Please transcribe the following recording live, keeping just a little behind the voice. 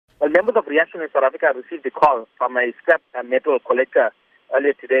Well, members of Reaction in South Africa received a call from a scrap metal collector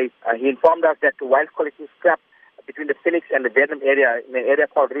earlier today. He informed us that while collecting scrap between the Phoenix and the Verulam area, in an area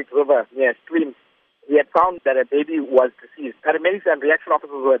called Riet River near a stream, he had found that a baby was deceased. Paramedics and reaction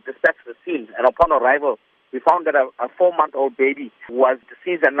officers were dispatched to the scene, and upon arrival, we found that a 4-month-old baby was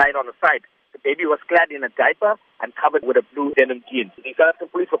deceased and lying on the side. The baby was clad in a diaper and covered with a blue denim jeans. The South African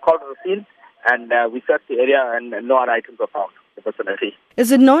police were called to the scene, and we searched the area, and no other items were found in the vicinity.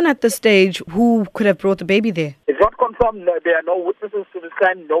 Is it known at this stage who could have brought the baby there? It's not confirmed. There are no witnesses to this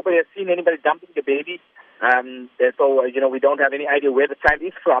crime. Nobody has seen anybody dumping the baby. So, we don't have any idea where the child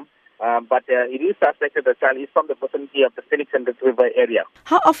is from. But it is suspected the child is from the vicinity of the Phoenix and the River area.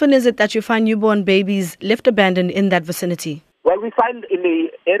 How often is it that you find newborn babies left abandoned in that vicinity? Well, we find in the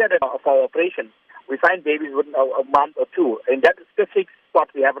area of our operation, we find babies within a month or two. In that specific spot,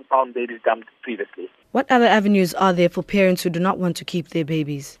 we haven't found babies dumped previously. What other avenues are there for parents who do not want to keep their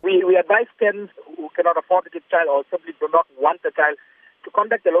babies? We advise parents who cannot afford to keep child or simply do not want the child to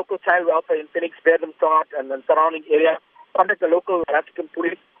contact the local child welfare in Phoenix, Verulam, and the surrounding area. Contact the local South African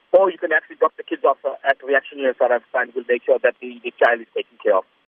police, or you can actually drop the kids off at Reaction in South Africa, and we'll make sure that the child is taken care of.